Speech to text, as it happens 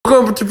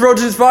Welcome to Pro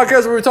Teams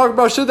Podcast, where we talk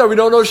about shit that we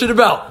don't know shit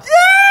about.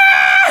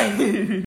 Yeah!